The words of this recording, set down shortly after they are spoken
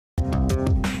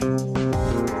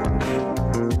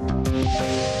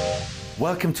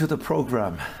Welcome to the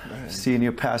program.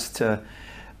 Senior Pastor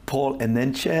Paul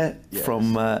Enenche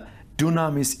from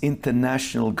Dunamis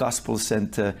International Gospel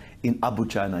Center in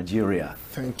Abuja, Nigeria.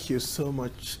 Thank you so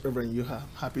much, Reverend Yuha.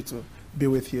 Happy to be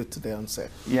with you today on set.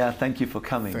 Yeah, thank you for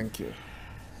coming. Thank you.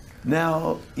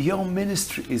 Now, your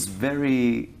ministry is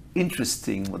very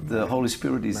interesting, what the Holy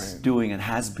Spirit is doing and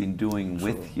has been doing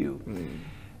with you.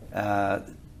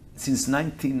 Since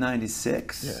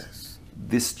 1996,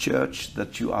 this church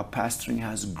that you are pastoring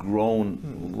has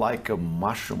grown like a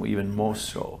mushroom, even more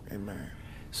so. Amen.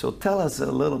 So tell us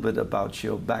a little bit about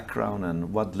your background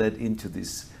and what led into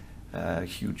this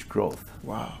huge growth.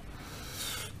 Wow.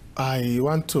 I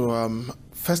want to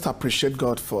first appreciate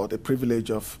God for the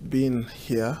privilege of being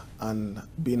here and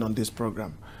being on this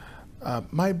program.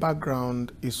 My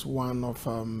background is one of,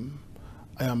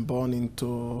 I am born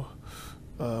into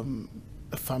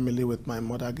a family with my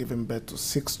mother giving birth to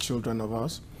 6 children of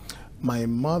us. My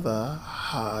mother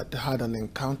had an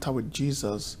encounter with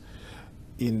Jesus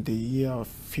in the year of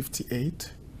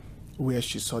 58, where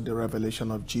she saw the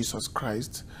revelation of Jesus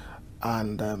Christ,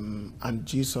 and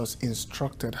Jesus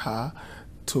instructed her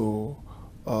to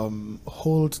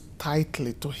hold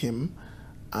tightly to him,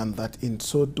 and that in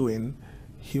so doing,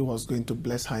 he was going to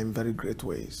bless her in very great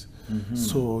ways.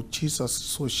 So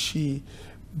she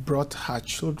brought her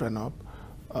children up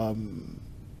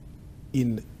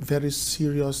in very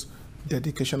serious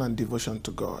dedication and devotion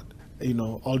to God. You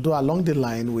know, although along the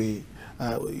line we,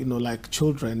 you know, like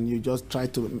children, you just try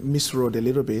to misroad a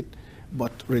little bit,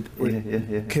 but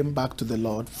came back to the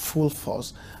Lord full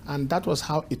force. And that was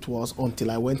how it was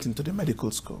until I went into the medical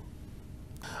school.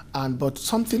 But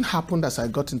something happened as I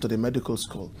got into the medical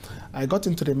school. I got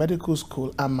into the medical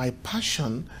school and my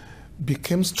passion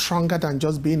became stronger than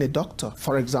just being a doctor.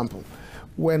 For example,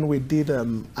 when we did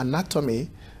anatomy,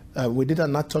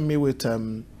 with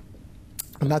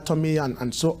anatomy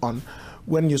and so on.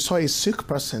 When you saw a sick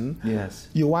person,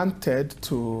 you wanted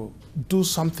to do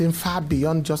something far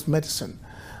beyond just medicine.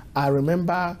 I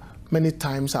remember many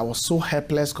times I was so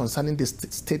helpless concerning the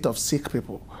state of sick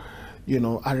people. You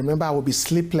know, I remember I would be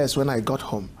sleepless when I got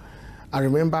home. I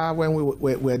remember when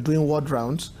we were doing ward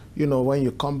rounds, you know, when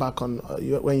you come back on,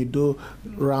 when you do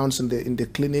rounds in the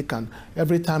clinic, and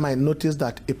every time I noticed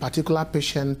that a particular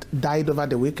patient died over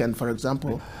the weekend, for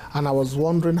example, and I was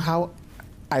wondering how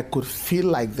I could feel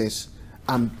like this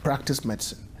and practice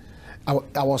medicine.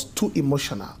 I was too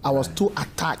emotional. I was too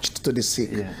attached to the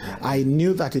sick. I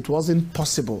knew that it wasn't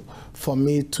possible for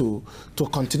me to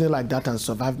continue like that and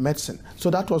survive medicine. So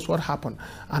that was what happened.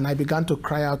 And I began to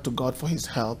cry out to God for his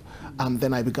help. And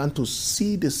then I began to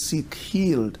see the sick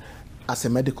healed as a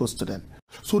medical student.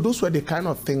 So those were the kind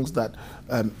of things that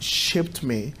shaped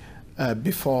me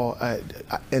before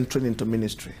entering into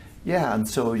ministry. Yeah, and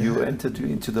so you entered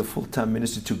into the full-time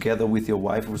ministry together with your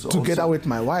wife, with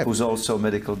my wife, who's also a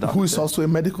medical doctor. Who is also a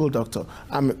medical doctor.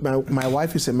 My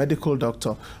wife is a medical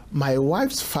doctor. My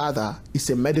wife's father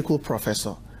is a medical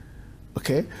professor.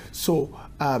 Okay, so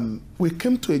we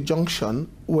came to a junction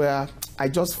where I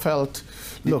just felt,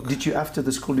 look. Did you, after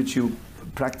the school, did you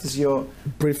practice your...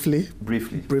 Briefly,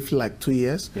 like 2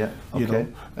 years. Yeah, okay. You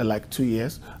know, like 2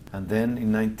 years. And then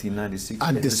in 1996,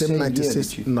 and the same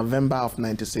 96, November of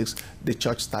 96, the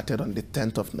church started on the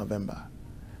 10th of November.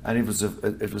 And it was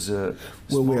a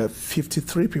we were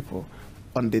 53 people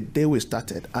on the day we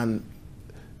started, and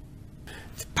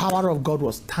the power of God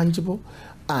was tangible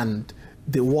and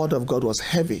the word of God was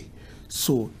heavy.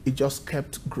 So it just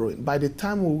kept growing. By the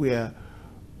time we were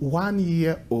 1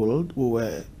 year old, we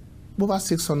were over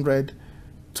 600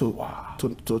 to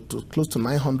close to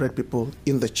 900 people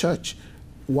in the church.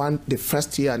 The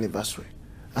first year anniversary,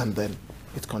 and then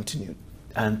it continued.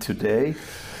 And today?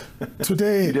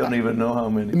 Today you don't even know how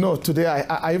many. No, today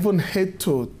I even hate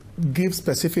to give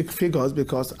specific figures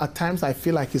because at times I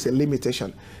feel like it's a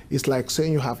limitation. It's like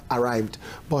saying you have arrived.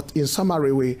 But in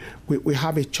summary, we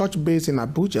have a church base in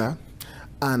Abuja,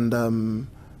 and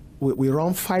we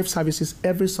run 5 services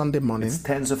every Sunday morning. It's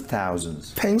tens of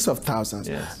thousands. Tens of thousands.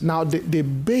 Yes. Now, the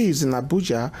base in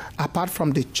Abuja, apart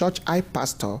from the church I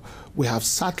pastor, we have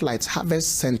satellites,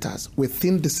 harvest centers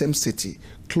within the same city,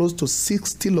 close to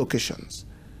 60 locations.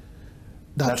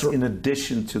 That's in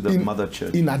addition to the mother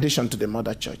church. In addition to the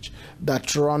mother church,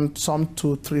 that run some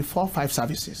 2, 3, 4, 5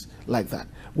 services like that.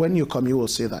 When you come, you will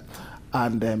see that.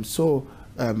 And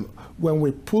when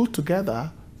we pull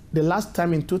together, the last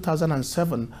time in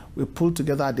 2007, we pulled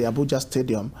together at the Abuja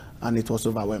Stadium, and it was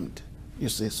overwhelmed. You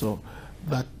see, so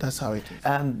that's how it is.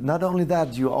 And not only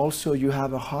that, you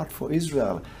have a heart for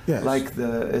Israel. Yes. Like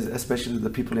especially the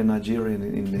people in Nigeria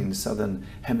in the southern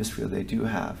hemisphere, they do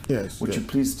have. Yes. Would you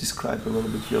please describe a little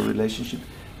bit your relationship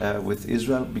with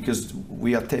Israel? Because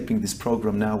we are taping this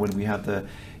program now when we have the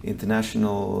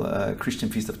International Christian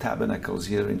Feast of Tabernacles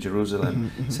here in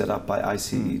Jerusalem, set up by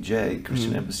ICEJ,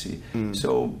 Christian Embassy.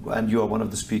 So, and you are one of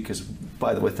the speakers.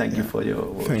 By the way, thank you for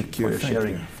your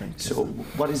sharing. So,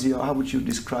 what is how would you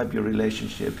describe your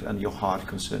relationship and your heart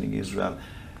concerning Israel?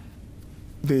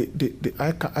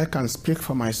 I can speak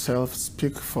for myself,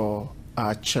 speak for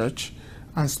our church,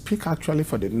 and speak actually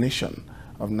for the nation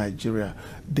of Nigeria.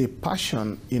 The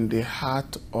passion in the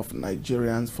heart of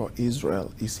Nigerians for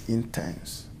Israel is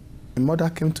intense. My mother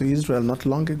came to Israel not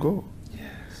long ago.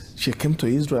 Yes. She came to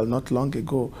Israel not long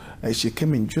ago. She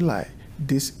came in July.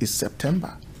 This is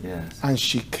September. Yes. And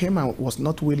she came and was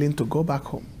not willing to go back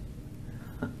home.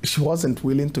 She wasn't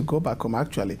willing to go back home,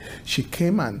 actually. She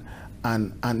came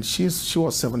and she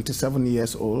was 77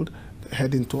 years old,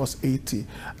 heading towards 80,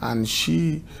 and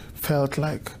she felt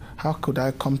like, how could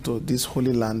I come to this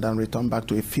holy land and return back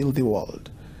to a filthy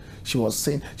world? She was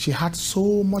saying she had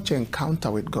so much encounter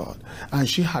with God, and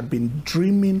she had been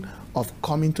dreaming of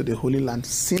coming to the Holy Land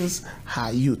since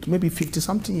her youth, maybe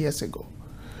 50-something years ago.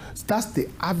 That's the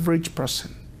average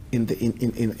person in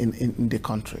the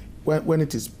country. When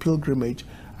it is pilgrimage,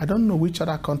 I don't know which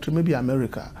other country, maybe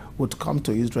America, would come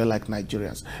to Israel like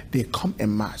Nigerians. They come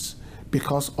en masse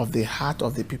because of the heart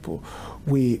of the people.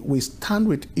 We stand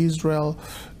with Israel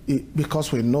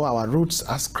because we know our roots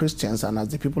as Christians and as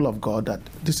the people of God, that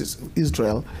this is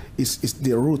Israel is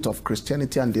the root of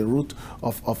Christianity and the root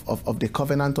of the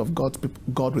covenant of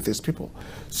God with his people.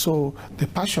 So the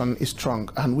passion is strong,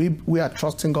 and we are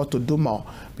trusting God to do more,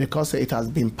 because it has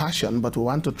been passion, but we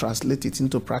want to translate it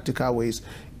into practical ways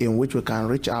in which we can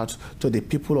reach out to the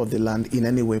people of the land in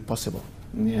any way possible.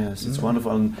 Yes, it's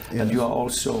wonderful. And you are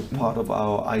also part of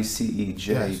our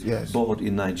ICEJ board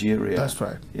in Nigeria. That's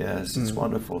right. Yes, it's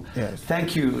wonderful. Yes.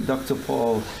 Thank you, Dr.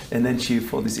 Paul Enenche,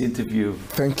 for this interview.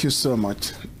 Thank you so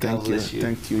much. Thank you.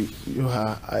 Thank you.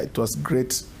 It was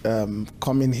great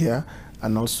coming here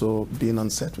and also being on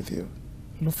set with you.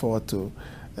 Look forward to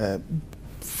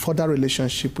further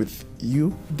relationship with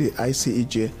you, the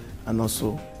ICEJ, and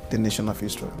also the nation of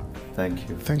Israel. Thank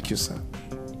you. Thank you, sir.